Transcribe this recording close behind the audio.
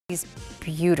These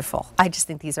beautiful. I just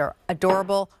think these are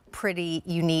adorable, pretty,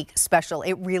 unique, special.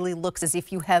 It really looks as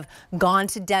if you have gone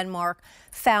to Denmark,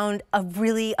 found a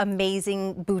really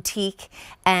amazing boutique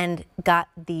and got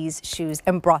these shoes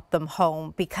and brought them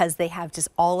home because they have just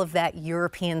all of that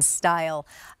European style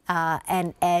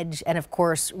and edge. And of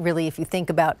course, really, if you think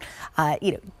about,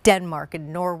 Denmark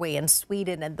and Norway and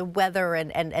Sweden and the weather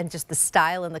and just the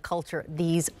style and the culture,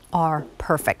 these are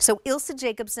perfect. So Ilse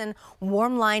Jacobsen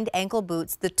warm lined ankle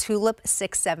boots, the Tulip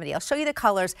 670. I'll show you the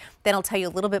colors, then I'll tell you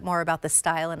a little bit more about the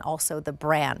style and also the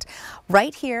brand.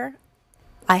 Right here,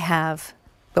 I have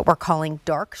what we're calling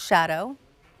dark shadow.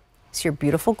 It's your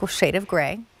beautiful shade of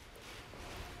gray.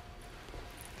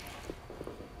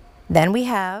 Then we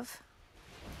have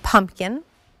pumpkin.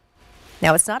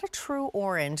 Now it's not a true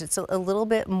orange. It's a little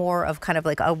bit more of kind of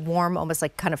like a warm, almost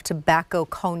like kind of tobacco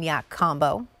cognac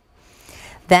combo.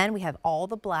 Then we have all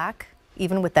the black,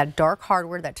 even with that dark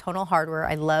hardware, that tonal hardware.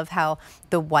 I love how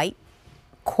the white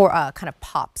kind of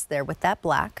pops there with that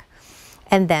black.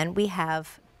 And then we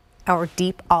have our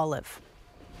deep olive.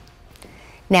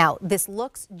 Now, this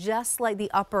looks just like the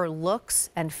upper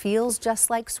looks and feels just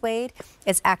like suede.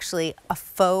 It's actually a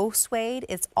faux suede.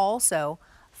 It's also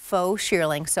faux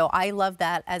shearling. So I love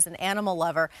that as an animal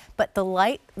lover, but the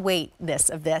lightweightness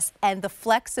of this and the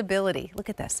flexibility, look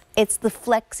at this. It's the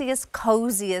flexiest,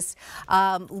 coziest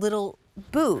little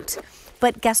boot.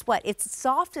 But guess what? It's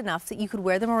soft enough that you could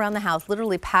wear them around the house,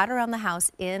 literally pat around the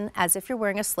house in as if you're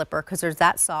wearing a slipper because they're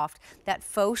that soft. That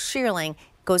faux shearling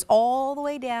goes all the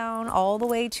way down, all the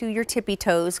way to your tippy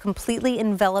toes, completely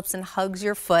envelops and hugs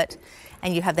your foot,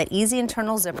 and you have that easy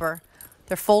internal zipper.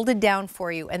 They're folded down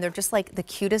for you, and they're just like the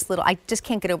cutest little, I just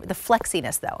can't get over the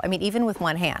flexiness though. I mean, even with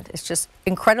one hand, it's just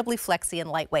incredibly flexy and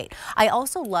lightweight. I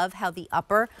also love how the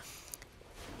upper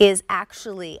has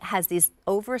these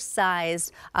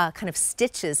oversized kind of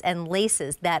stitches and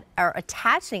laces that are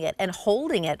attaching it and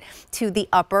holding it to the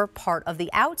upper part of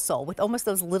the outsole with almost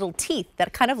those little teeth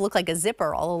that kind of look like a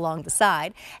zipper all along the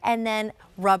side. And then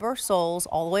rubber soles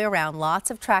all the way around, lots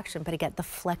of traction, but again, the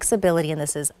flexibility in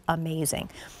this is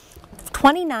amazing.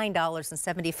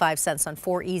 $29.75 on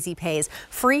 4 easy pays,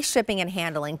 free shipping and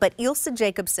handling. But Ilse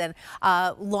Jacobsen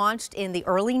launched in the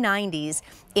early 90s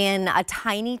in a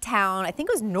tiny town, I think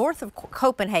it was north of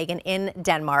Copenhagen in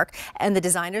Denmark, and the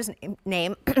designer's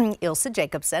name, Ilse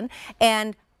Jacobsen,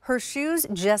 and her shoes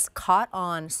just caught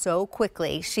on so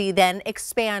quickly. She then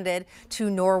expanded to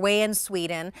Norway and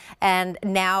Sweden, and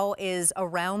now is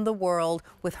around the world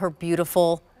with her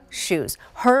beautiful shoes.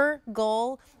 Her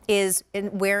goal is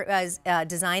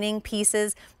designing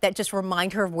pieces that just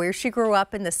remind her of where she grew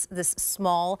up in this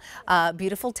small,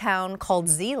 beautiful town called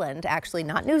Zealand, actually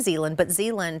not New Zealand, but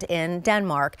Zealand in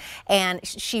Denmark. And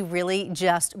she really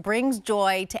just brings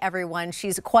joy to everyone.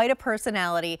 She's quite a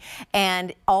personality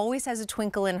and always has a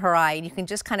twinkle in her eye. And you can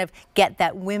just kind of get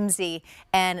that whimsy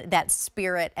and that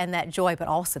spirit and that joy, but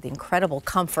also the incredible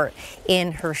comfort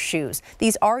in her shoes.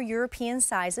 These are European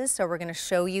sizes, so we're going to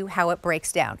show you how it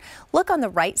breaks down. Look on the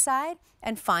right side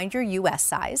and find your US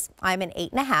size. I'm an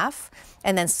 8.5,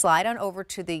 and then slide on over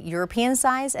to the European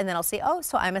size, and then I'll say, oh,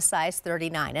 so I'm a size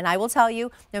 39. And I will tell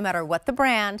you, no matter what the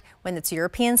brand, when it's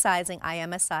European sizing, I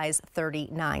am a size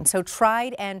 39. So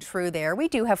tried and true there. We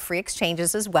do have free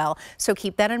exchanges as well, so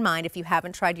keep that in mind if you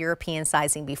haven't tried European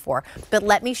sizing before. But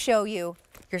let me show you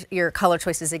your color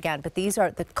choices again. But these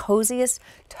are the coziest,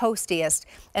 toastiest,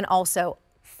 and also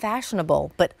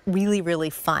fashionable, but really, really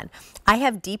fun. I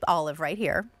have deep olive right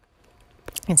here.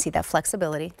 You can see that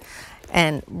flexibility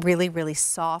and really, really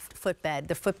soft footbed.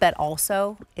 The footbed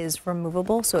also is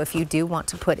removable, so if you do want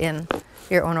to put in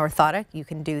your own orthotic, you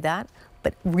can do that,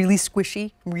 but really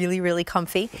squishy, really, really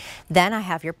comfy. Then I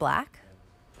have your black.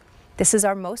 This is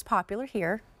our most popular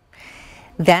here.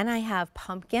 Then I have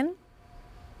pumpkin,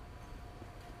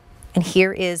 and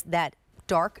here is that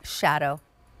dark shadow.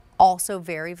 Also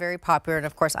very, very popular. And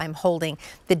of course, I'm holding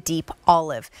the deep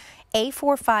olive.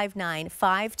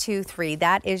 A459523,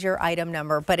 that is your item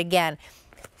number. But again,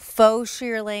 faux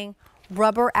shearling,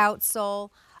 rubber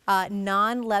outsole,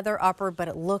 non-leather upper, but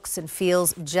it looks and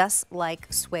feels just like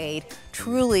suede.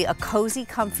 Truly a cozy,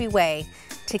 comfy way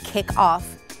to kick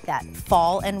off that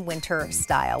fall and winter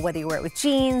style. Whether you wear it with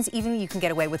jeans, even you can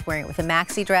get away with wearing it with a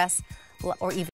maxi dress, or even